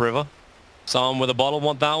sitting top river. Someone with a bottle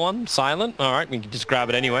want that one? Silent? Alright, we can just grab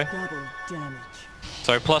it anyway.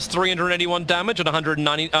 So plus 381 damage and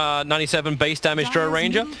 197 base damage to a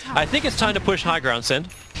Ranger. I think it's time to push high ground, Send.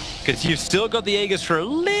 Because you've still got the Aegis for a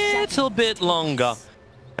little bit longer.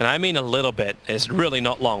 And I mean a little bit. It's really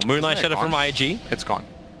not long. Moonlight Shadow from IG. It's gone.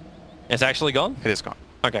 It's actually gone? It is gone.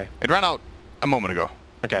 Okay. It ran out a moment ago.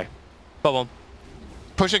 Okay. Bubble.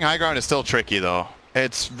 Pushing high ground is still tricky though.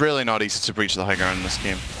 It's really not easy to breach the high ground in this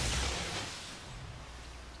game.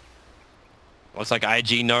 Looks like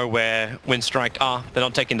IG know where Winstrike are. They're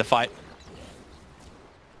not taking the fight.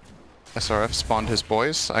 SRF spawned his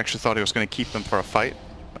boys. I actually thought he was going to keep them for a fight.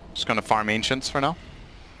 Just going to farm Ancients for now.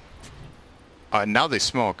 Now they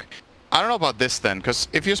smoke. I don't know about this then, because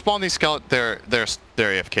if you spawn these skeletons, they're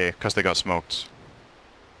AFK because they got smoked.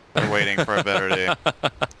 They're waiting for a better day.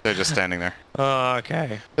 They're just standing there.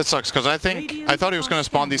 Okay. It sucks because I thought he was going to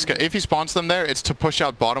spawn these. If he spawns them there, it's to push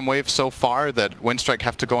out bottom wave so far that Winstrike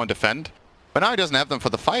have to go and defend. But now he doesn't have them for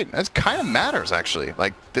the fight. It kind of matters actually.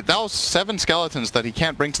 Like those 7 skeletons that he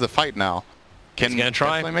can't bring to the fight now can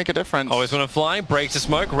definitely make a difference. Always want to fly, breaks the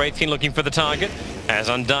smoke. Wraith King looking for the target. As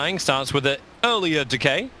Undying starts with the earlier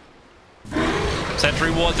decay.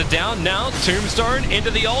 Sentry wards it down. Now Tombstone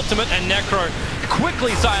into the ultimate, and Necro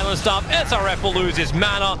quickly silenced up. SRF will lose his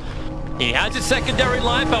mana. He has his secondary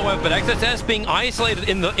life, however, but XSS being isolated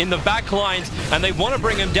in the back lines, and they want to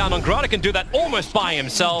bring him down. Nongrata can do that almost by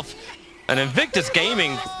himself. And Invictus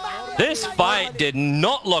Gaming, this fight did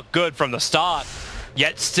not look good from the start.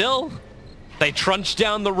 Yet still, they trunched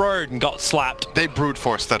down the road and got slapped. They brute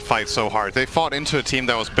forced that fight so hard. They fought into a team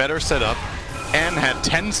that was better set up and had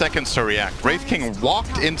 10 seconds to react. Wraith King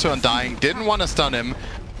walked into Undying, didn't want to stun him,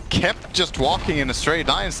 kept just walking in a straight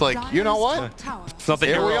line. It's like, you know what? It's not the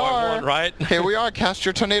Here hero we I are, want, right? Here we are, cast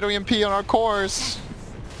your Tornado EMP on our cores.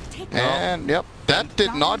 And yep, that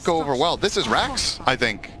did not go over well. This is Rax, I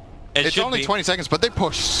think. It's only 20 seconds, but they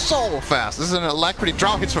push so fast. This is an Alacrity.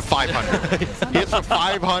 Drow hits for 500. He hits for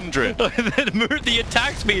 500. The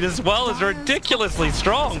attack speed as well is ridiculously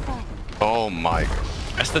strong. Oh my.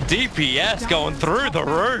 That's the DPS going through the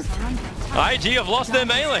roof. IG have lost their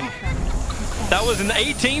melee. That was an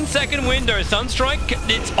 18-second window. Sunstrike,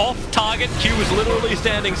 it's off target. Q is literally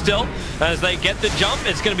standing still. As they get the jump,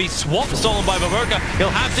 it's going to be swapped, stolen by Baboka. He'll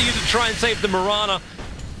have to use it to try and save the Mirana.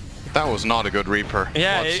 That was not a good Reaper.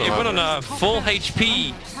 Yeah, it went on a full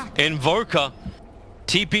HP Invoker.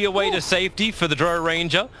 TP away to safety for the Drow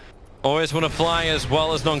Ranger. Always want to fly as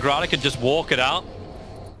well as Nongrata could just walk it out.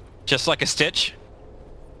 Just like a Stitch.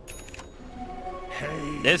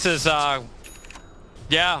 This is,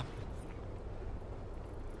 yeah.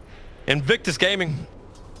 Invictus Gaming.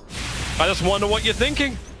 I just wonder what you're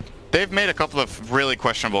thinking. They've made a couple of really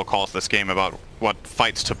questionable calls this game about what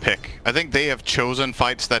fights to pick. I think they have chosen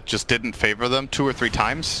fights that just didn't favor them 2 or 3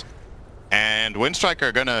 times. And Winstrike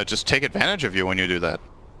are gonna just take advantage of you when you do that.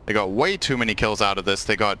 They got way too many kills out of this.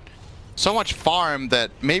 They got so much farm that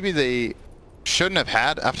maybe they shouldn't have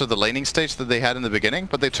had after the laning stage that they had in the beginning,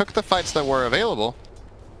 but they took the fights that were available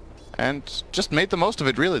and just made the most of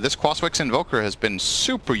it, really. This Quaswix Invoker has been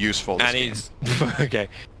super useful this game. He's okay.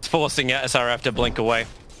 It's forcing SRF to blink away.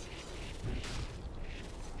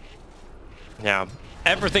 Yeah,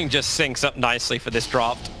 everything just syncs up nicely for this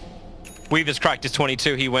draft. Weaver's cracked his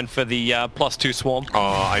 22. He went for the +2 swarm. Oh,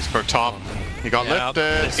 Iceberg top. He got lifted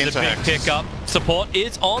this is into a big Hex. pickup. Support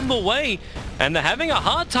is on the way, and they're having a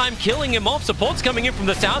hard time killing him off. Support's coming in from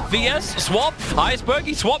the south. VS swap. Iceberg,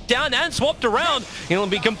 he swapped down and swapped around. He'll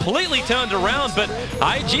be completely turned around, but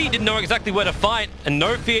IG didn't know exactly where to fight, and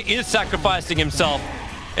No Fear is sacrificing himself.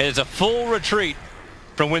 It is a full retreat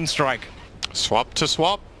from Winstrike. Swap to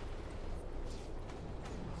swap.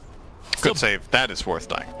 Good save. That is worth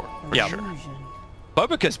dying for Yeah. sure.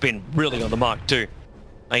 Boboka's been really on the mark too.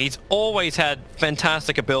 He's always had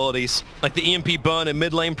fantastic abilities, like the EMP burn in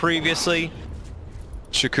mid lane previously.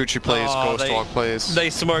 Shukuchi plays, Ghostwalk plays.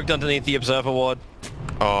 They smoked underneath the Observer Ward.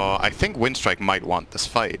 I think Winstrike might want this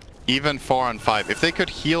fight. Even 4 on 5. If they could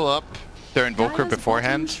heal up their Invoker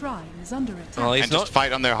beforehand Well, and just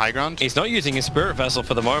fight on their high ground, he's not using his Spirit Vessel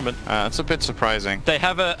for the moment. that's a bit surprising. They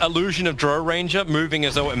have an illusion of Drow Ranger moving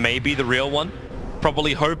as though it may be the real one.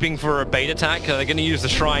 Probably hoping for a bait attack. They're going to use the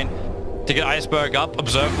Shrine to get Iceberg up.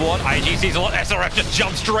 Observe Ward. IG sees a lot. SRF just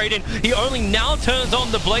jumps straight in. He only now turns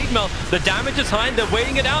on the Blade Mail. The damage is high. They're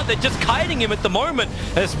waiting it out. They're just kiting him at the moment.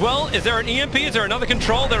 As well, is there an EMP? Is there another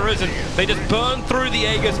control? There isn't. They just burn through the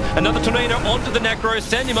Aegis. Another Tornado onto the Necro.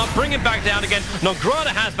 Send him up. Bring him back down again. Nongrata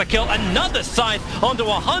has the kill. Another Scythe onto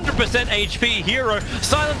 100% HP hero.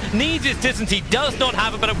 Silent needs his distance. He does not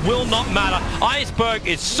have it, but it will not matter. Iceberg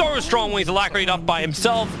is so strong when he's alacritied up by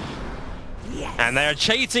himself. And they're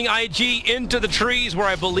chasing IG into the trees where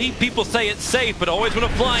I believe people say it's safe, but always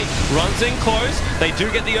want to fly. Runs in close. They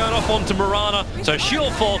do get the earn off onto Mirana. So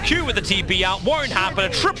she'll fall. Q with the TP out. Won't happen. A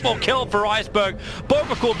triple kill for Iceberg.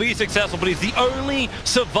 Bobak will be successful, but he's the only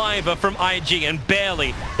survivor from IG, and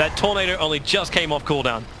barely. That Tornado only just came off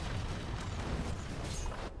cooldown.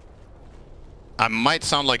 I might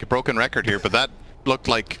sound like a broken record here, but that looked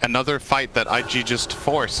like another fight that IG just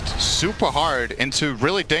forced super hard into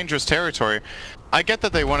really dangerous territory. I get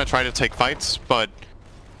that they want to try to take fights, but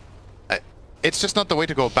it's just not the way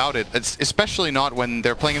to go about it. It's especially not when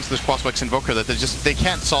they're playing into this Quaswix Invoker that they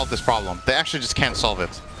can't solve this problem. They actually just can't solve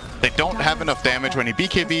it. They don't have enough damage when he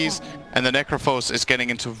BKBs, and the Necrophos is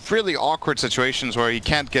getting into really awkward situations where he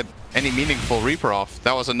can't get any meaningful Reaper off.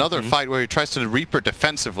 That was another fight where he tries to Reaper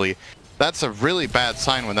defensively. That's a really bad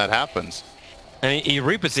sign when that happens. And he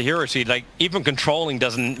Reaper's the hero, so like even controlling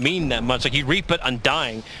doesn't mean that much. Like he Reapered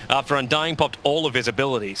Undying after Undying popped all of his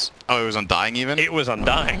abilities. Oh, it was Undying even? It was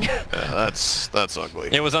Undying. That's ugly.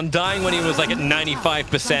 It was Undying when he was like at 95%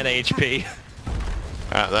 HP.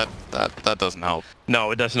 That doesn't help. No,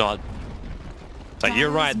 it does not. So you're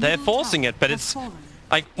right, they're forcing it, but it's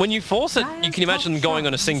like when you force it, you can imagine going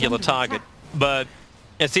on a singular target. But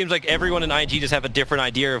It seems like everyone in IG just have a different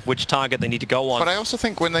idea of which target they need to go on. But I also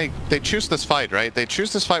think when they choose this fight, right? They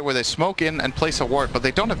choose this fight where they smoke in and place a ward, but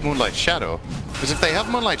they don't have Moonlight Shadow. Because if they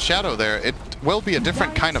have Moonlight Shadow there, it will be a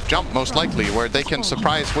different kind of jump, most likely, where they can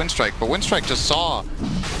surprise Winstrike. But Winstrike just saw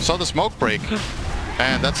the smoke break,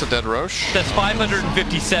 and that's a dead Roche. That's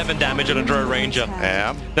 557 damage on a Drow Ranger.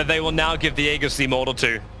 Yeah. That they will now give the Aegis Immortal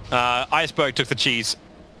to. Iceberg took the cheese.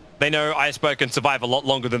 They know Iceberg can survive a lot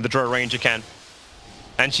longer than the Drow Ranger can.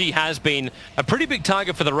 And she has been a pretty big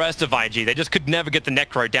target for the rest of IG. They just could never get the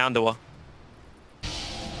Necro down to her.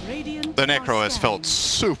 The Necro has felt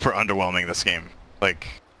super underwhelming this game. Like,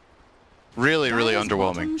 really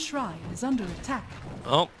underwhelming. Shrine is under attack.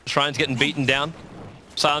 Oh, Shrine's getting beaten down.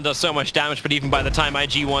 Silent does so much damage, but even by the time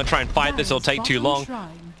IG want to try and fight this, it'll take too long.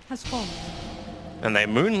 And they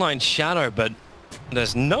Moonlight Shadow, but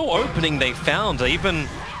there's no opening they found. Even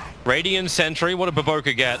Radiant Sentry, what did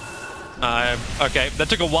Baboka get? Okay, that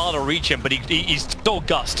took a while to reach him, but he's still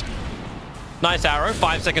Gust. Nice arrow,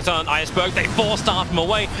 5 seconds on Iceberg. They 4-staff him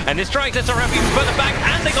away, and this strikes SRF even further back,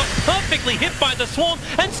 and they got perfectly hit by the Swarm,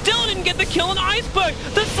 and still didn't get the kill on Iceberg.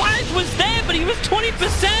 The silence was there, but he was 20%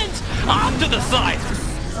 after the sight.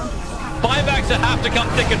 Buybacks that have to come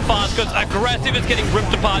thick and fast, because aggressive is getting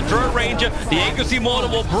ripped apart. Drow Ranger, the Aegis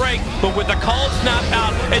Immortal will break, but with the cold snap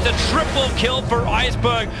out, it's a triple kill for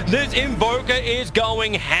Iceberg. This Invoker is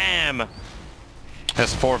going ham.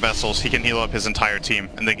 Has 4 vessels, he can heal up his entire team,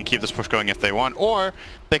 and they can keep this push going if they want. Or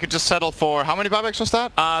they could just settle for, how many buybacks was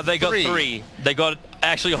that? They got 3. They got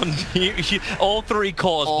actually on all 3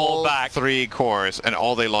 cores brought back. 3 cores, and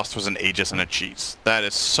all they lost was an Aegis and a cheese. That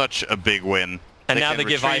is such a big win. And now they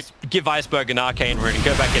give Iceberg an Arcane Rune and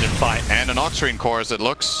go back in and fight. And an Oxrine core as it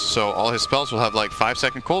looks, so all his spells will have like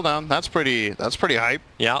 5-second cooldown. That's pretty hype.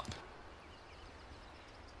 Yeah.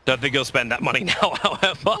 Don't think he'll spend that money now,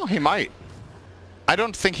 however. Oh, he might. I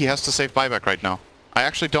don't think he has to save buyback right now. I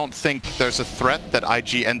actually don't think there's a threat that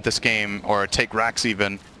IG end this game or take racks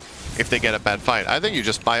even if they get a bad fight. I think you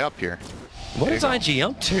just buy up here. What is IG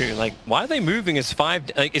up to? Like, why are they moving as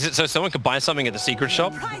 5? Like, is it so someone could buy something at the secret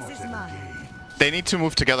shop? They need to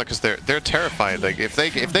move together because they're terrified. Like if they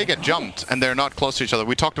get jumped and they're not close to each other,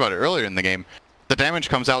 we talked about it earlier in the game. The damage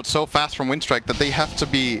comes out so fast from Winstrike that they have to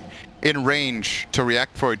be in range to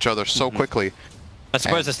react for each other so quickly. I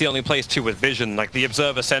suppose that's the only place too with vision. Like the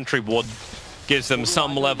Observer Sentry Ward gives them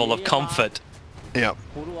some level of comfort. Yeah.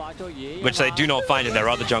 Which they do not find in their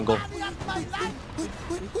other jungle.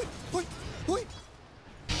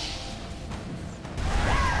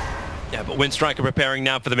 Yeah, but Winstrike are preparing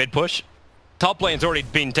now for the mid push. Top lane's already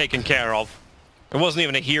been taken care of. It wasn't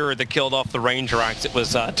even a hero that killed off the Ranger axe. It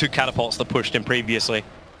was 2 catapults that pushed him previously.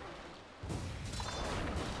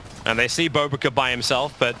 And they see Bobrika by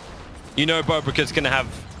himself, but you know Bobrika's going to have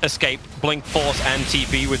Escape, Blink Force, and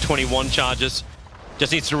TP with 21 charges.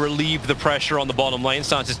 Just needs to relieve the pressure on the bottom lane.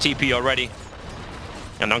 Starts his TP already.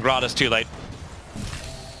 And Angrada's too late.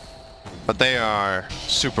 But they are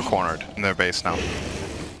super cornered in their base now.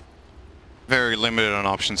 Very limited on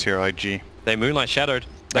options here, IG. They Moonlight Shadowed.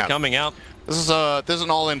 They're coming out. This is an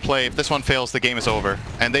all-in play. If this one fails, the game is over,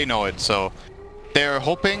 and they know it. So they're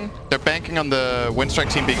hoping, they're banking on the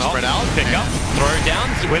Winstrike team being spread out. Pick up, throw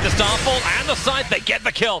down with the Starfall and the Scythe. They get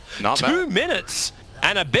the kill. Not 2 bad. minutes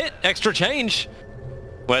and a bit extra change,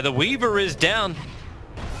 where the Weaver is down.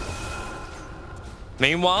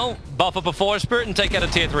 Meanwhile, buff up a Force Spirit and take out a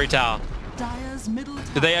tier 3 tower.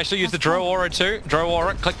 Did they actually use the Drow Aura too? Drow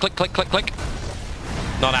Aura, click, click, click, click, click.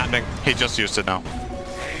 Not happening. He just used it now.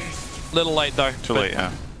 Little late though. Too late,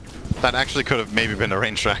 yeah. That actually could have maybe been a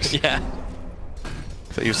range tracks. Yeah.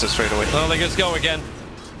 They used it straight away. Well, let's go again.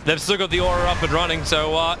 They've still got the Aura up and running,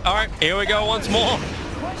 so alright, here we go once more.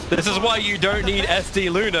 This is why you don't need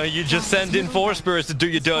SD Luna, you just send in Force Spirits to do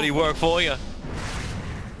your dirty work for you.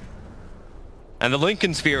 And the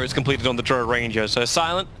Lincoln Sphere is completed on the Drow Ranger, so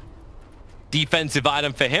Silent, defensive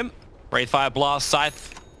item for him. Wraithfire Blast,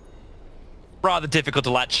 Scythe, rather difficult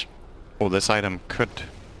to latch. Well, this item could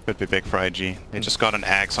be big for IG. They just got an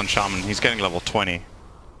axe on Shaman. He's getting level 20.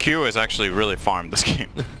 Q is actually really farmed this game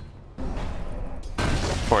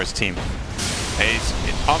for his team.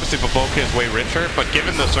 Obviously, Baboka is way richer, but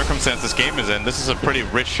given the circumstance this game is in, this is a pretty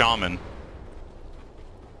rich Shaman.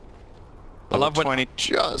 I love when 20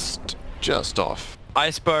 just off.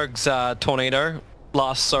 Iceberg's Tornado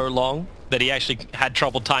lasts so long that he actually had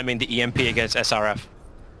trouble timing the EMP against SRF.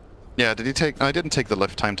 Yeah, did he take... I didn't take the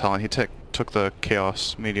lifetime talent. He took the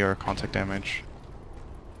Chaos Meteor contact damage.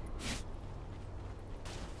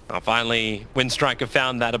 Finally, Winstrike have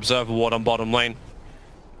found that Observer Ward on bottom lane.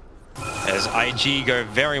 As IG go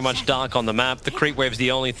very much dark on the map, the creep wave's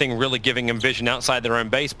the only thing really giving them vision outside their own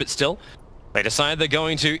base, but still, they decide they're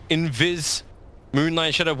going to invis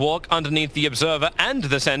Moonlight Shadow Walk underneath the Observer and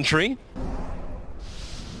the Sentry.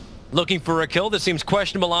 Looking for a kill that seems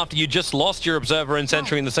questionable after you just lost your Observer and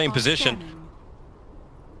Sentry in the same position.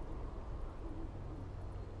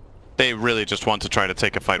 They really just want to try to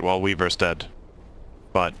take a fight while Weaver's dead.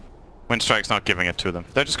 But Winstrike's not giving it to them.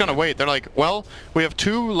 They're just gonna wait. They're like, well, we have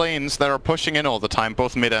two lanes that are pushing in all the time,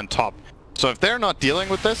 both mid and top. So if they're not dealing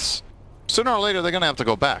with this, sooner or later they're gonna have to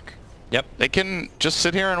go back. Yep. They can just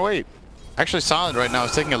sit here and wait. Actually, Silent right now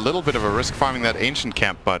is taking a little bit of a risk farming that Ancient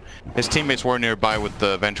camp, but his teammates were nearby with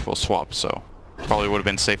the Vengeful swap, so probably would have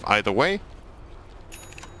been safe either way.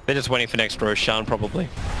 They're just waiting for next Roshan, probably.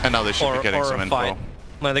 And now they should be getting some info. Fight.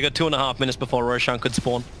 No, they got 2.5 minutes before Roshan could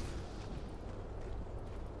spawn.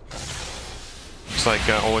 Looks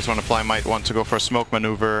like Always Wanna Fly might want to go for a smoke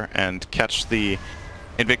maneuver and catch the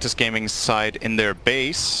Invictus Gaming side in their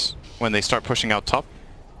base when they start pushing out top.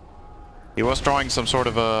 He was drawing some sort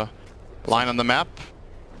of a line on the map.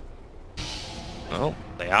 Well,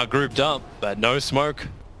 they are grouped up, but no smoke.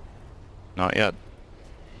 Not yet.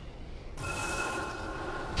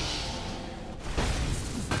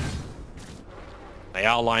 They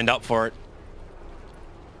are lined up for it.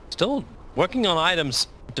 Still working on items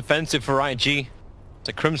defensive for IG. It's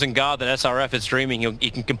a Crimson Guard that SRF is dreaming he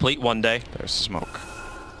can complete one day. There's smoke.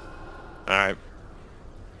 Alright.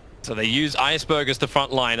 So they use Iceberg as the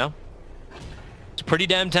front liner. It's pretty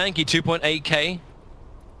damn tanky, 2.8k.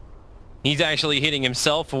 He's actually hitting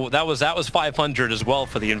himself. That was 500 as well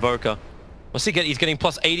for the Invoker. What's he get? He's getting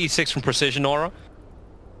plus 86 from Precision Aura.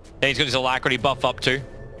 And he's got his Alacrity buff up too.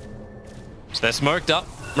 So they're smoked up.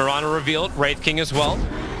 Mirana revealed. Wraith King as well.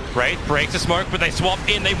 Wraith breaks the smoke, but they swap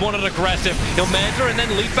in. They want it aggressive. He'll Manta and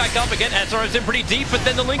then leap back up again. SRF's in pretty deep, but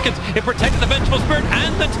then the Lincolns, it protected the Vengeful Spirit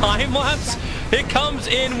and the time lapse. It comes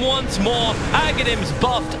in once more. Aghadim's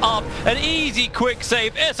buffed up. An easy, quick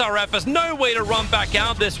save. SRF has no way to run back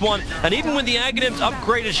out this one. And even with the Aghadim's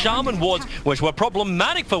upgraded Shaman wards, which were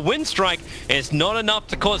problematic for Winstrike, it's not enough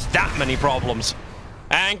to cause that many problems.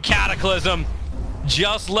 And Cataclysm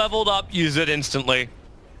just leveled up. Use it instantly.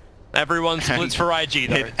 Everyone splits for IG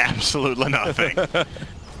though. Did absolutely nothing.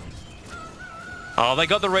 Oh, they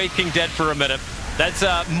got the Wraith King dead for a minute. That's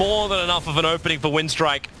more than enough of an opening for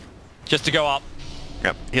Winstrike just to go up.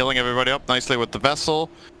 Yep, healing everybody up nicely with the Vessel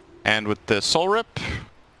and with the Soul Rip.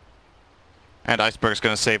 And Iceberg's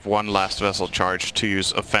going to save one last Vessel charge to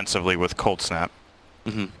use offensively with Cold Snap.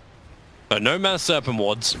 But no Mass Serpent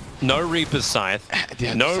wards, no Reaper's Scythe,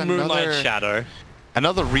 Yeah, no Moonlight Shadow.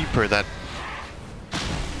 Another Reaper that...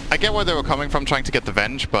 I get where they were coming from trying to get the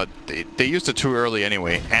Venge, but they used it too early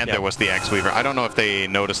anyway, and there was the Axe Weaver. I don't know if they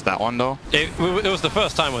noticed that one though. It was the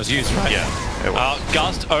first time it was used, right? Yeah, it was.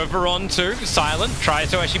 Gust over onto Silent,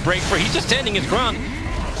 tries to actually break free. He's just standing his ground.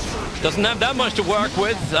 Doesn't have that much to work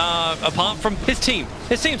with, apart from his team.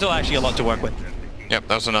 His team's actually a lot to work with. Yep,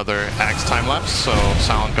 that was another Axe time lapse, so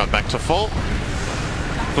Silent got back to full.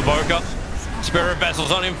 For Boca, Spirit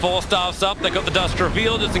Vessel's on him, 4 staffs up. They got the Dust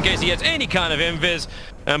revealed just in case he has any kind of invis.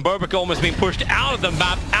 And Bobic almost being pushed out of the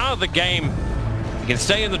map, out of the game. He can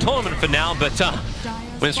stay in the tournament for now, but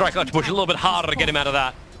Winstrike got to push a little bit harder to get him out of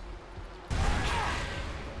that.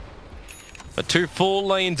 But 2 full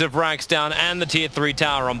lanes of racks down and the tier 3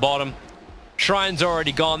 tower on bottom. Shrine's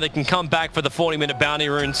already gone. They can come back for the 40-minute bounty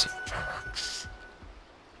runes.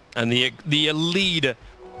 And the lead.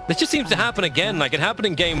 This just seems to happen again. Like it happened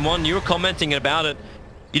in game 1. You were commenting about it.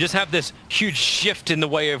 You just have this huge shift in the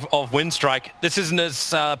way of Winstrike. This isn't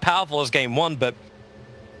as powerful as game 1, but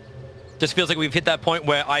just feels like we've hit that point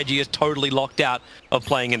where IG is totally locked out of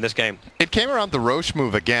playing in this game. It came around the Roche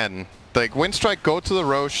move again. Like Winstrike go to the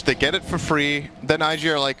Roche, they get it for free, then IG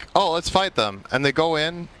are like, oh, let's fight them. And they go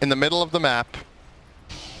in the middle of the map,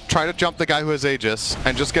 try to jump the guy who has Aegis,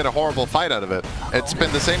 and just get a horrible fight out of it. It's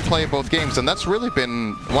been the same play in both games, and that's really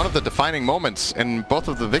been one of the defining moments in both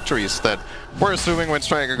of the victories that we're assuming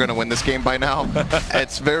Winstrike are going to win this game by now.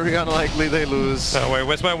 It's very unlikely they lose. Oh wait,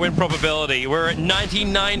 where's my win probability? We're at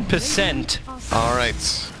 99%. All right.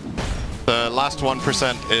 The last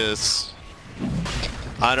 1% is...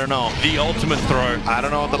 I don't know. The ultimate throw. I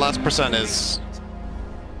don't know what the last percent is.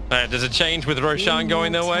 Does it change with Roshan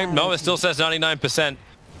going their way? No, it still says 99%.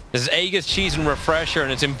 This is Aegis, Cheese, and Refresher,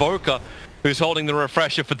 and it's Invoker who's holding the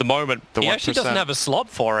Refresher for the moment. He actually doesn't have a slot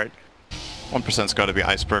for it. 1%'s got to be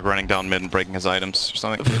Iceberg running down mid and breaking his items or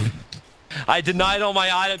something. I denied all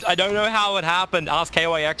my items. I don't know how it happened. Ask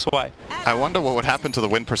KYXY. I wonder what would happen to the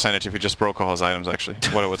win percentage if he just broke all his items, actually.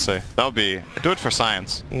 What it would say. That would be... Do it for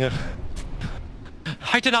science. Yeah.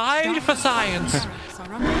 I denied for science. Barracks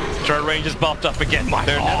are under attack. Drone range is buffed up again. My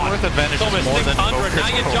Their net God. worth advantage It's almost is more than 600. Now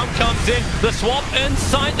your Invoker's jump comes in. The swap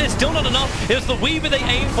inside. There's still not enough. It's the Weaver they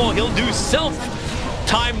aim for. He'll do self.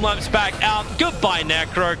 Time lapse back out. Goodbye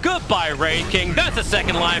Necro. Goodbye Raid King. That's a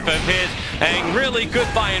second life of his. And really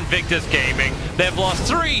goodbye Invictus Gaming. They've lost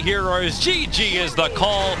 3 heroes. GG is the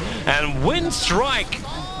call. And Winstrike.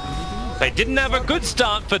 They didn't have a good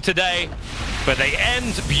start for today, but they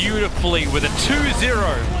end beautifully with a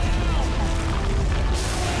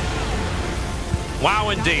 2-0. Wow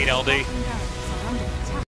indeed, LD.